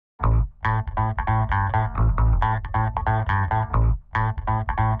Hey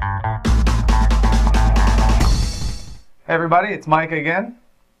everybody, it's Mike again.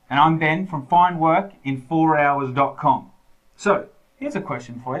 And I'm Ben from findworkin4hours.com. So, here's a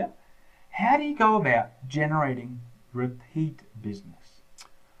question for you. How do you go about generating repeat business?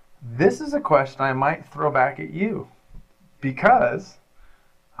 This is a question I might throw back at you because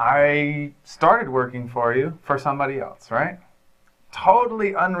I started working for you for somebody else, right?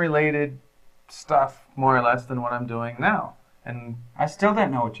 Totally unrelated stuff, more or less, than what I'm doing now. And I still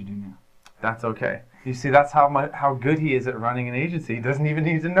don't know what you do now. that's okay. You see, that's how good he is at running an agency. He doesn't even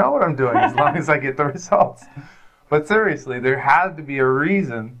need to know what I'm doing as long as I get the results. But seriously, there had to be a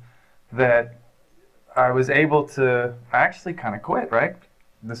reason that I was able to actually kind of quit, right?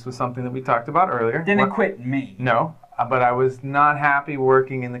 This was something that we talked about earlier. Didn't quit me. No, but I was not happy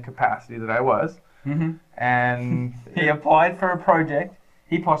working in the capacity that I was. Mm-hmm. And he applied for a project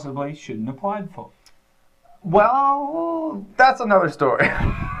he possibly shouldn't have applied for. well, that's another story.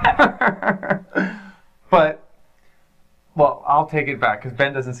 But, well, I'll take it back because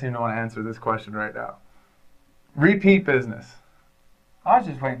Ben doesn't seem to want to answer this question right now. Repeat business. I was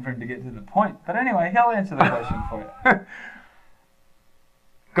just waiting for him to get to the point. But anyway, he'll answer the question for you.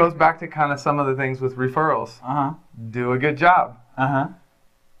 Goes back to kind of some of the things with referrals. Uh-huh. Do a good job. Uh-huh.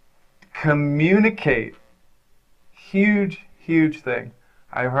 Communicate. Huge, huge thing.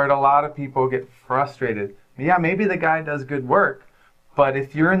 I've heard a lot of people get frustrated. Yeah, maybe the guy does good work, but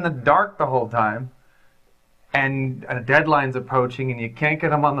if you're in the dark the whole time, and a deadline's approaching and you can't get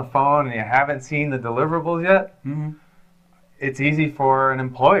them on the phone and you haven't seen the deliverables yet, Mm-hmm. it's easy for an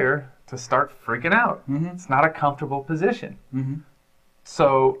employer to start freaking out. Mm-hmm. It's not a comfortable position. Mm-hmm.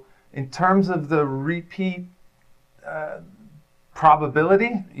 So in terms of the repeat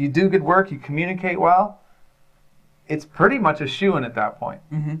probability, you do good work, you communicate well, it's pretty much a shoo-in at that point.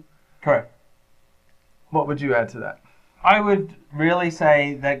 Mm-hmm. Correct. What would you add to that? I would really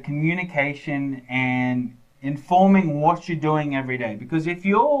say that communication and informing what you're doing every day. Because if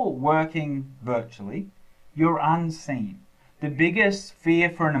you're working virtually, you're unseen. The biggest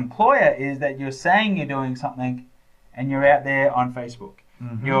fear for an employer is that you're saying you're doing something and you're out there on Facebook.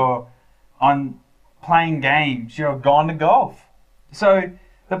 Mm-hmm. You're on playing games. You're gone to golf. So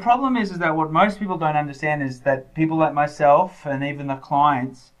the problem is that what most people don't understand is that people like myself and even the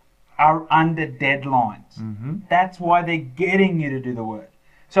clients are under deadlines. Mm-hmm. That's why they're getting you to do the work.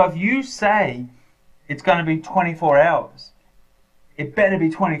 So if you say it's going to be 24 hours, it better be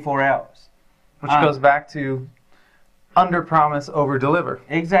 24 hours. Which goes back to under promise, over deliver.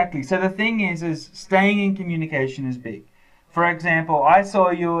 Exactly. So the thing is staying in communication is big. For example, I saw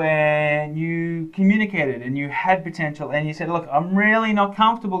you and you communicated and you had potential and you said, look, I'm really not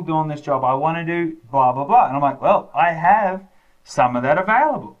comfortable doing this job. I want to do blah, blah, blah. And I'm like, well, I have some of that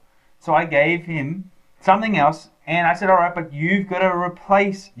available. So I gave him something else and I said, all right, but you've got to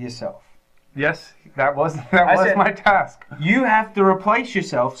replace yourself. Yes, that was my task. You have to replace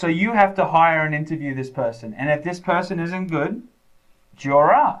yourself, so you have to hire and interview this person. And if this person isn't good, it's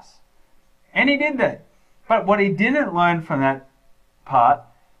your ass. And he did that. But what he didn't learn from that part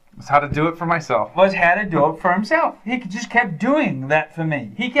was how to do it for myself. Was how to do it for himself. He just kept doing that for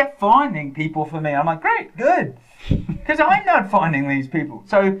me. He kept finding people for me. I'm like, great, good. Because I'm not finding these people.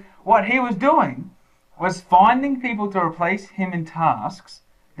 So what he was doing was finding people to replace him in tasks,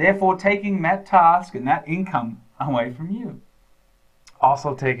 therefore taking that task and that income away from you.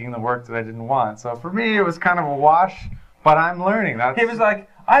 Also taking the work that I didn't want. So for me, it was kind of a wash, but I'm learning. He was like,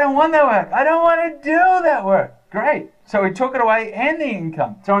 I don't want that work. I don't want to do that work. Great. So he took it away and the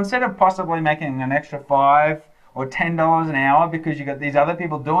income. So instead of possibly making an extra $5 or $10 an hour because you got these other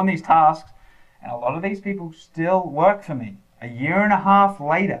people doing these tasks, and a lot of these people still work for me. A year and a half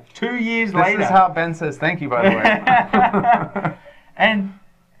later, 2 years later. This is how Ben says thank you, by the way.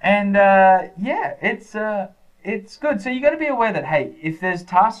 Yeah, it's good. So you got to be aware that, hey, if there's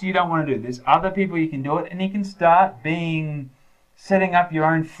tasks you don't want to do, there's other people you can do it, and you can start setting up your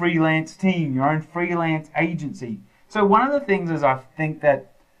own freelance team, your own freelance agency. So one of the things is I think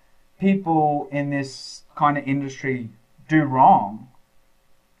that people in this kind of industry do wrong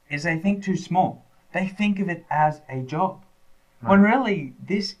is they think too small. They think of it as a job. Right. When really,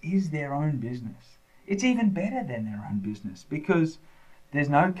 this is their own business. It's even better than their own business because there's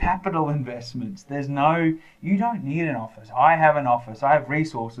no capital investments. You don't need an office. I have an office. I have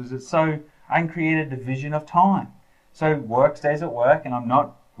resources. It's so I can create a division of time. So work stays at work and I'm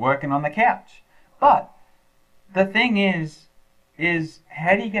not working on the couch. But the thing is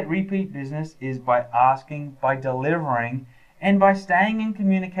how do you get repeat business is by asking, by delivering, and by staying in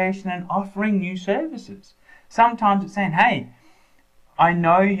communication and offering new services. Sometimes it's saying, hey, I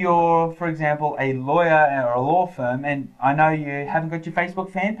know you're, for example, a lawyer or a law firm, and I know you haven't got your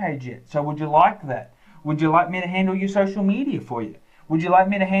Facebook fan page yet. So would you like that? Would you like me to handle your social media for you? Would you like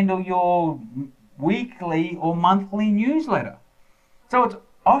me to handle your weekly or monthly newsletter? So it's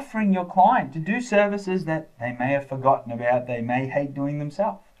offering your client to do services that they may have forgotten about, they may hate doing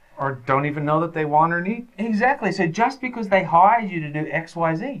themselves. Or don't even know that they want or need. Exactly. So just because they hired you to do X,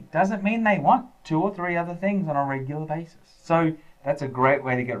 Y, Z doesn't mean they want 2 or 3 other things on a regular basis. So that's a great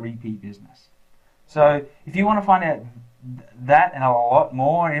way to get repeat business. So if you want to find out that and a lot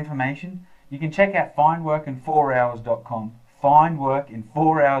more information, you can check out findworkin4hours.com,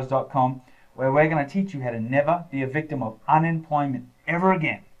 findworkin4hours.com, where we're going to teach you how to never be a victim of unemployment ever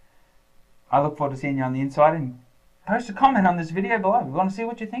again. I look forward to seeing you on the inside, and post a comment on this video below. We want to see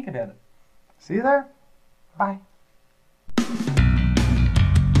what you think about it. See you there. Bye.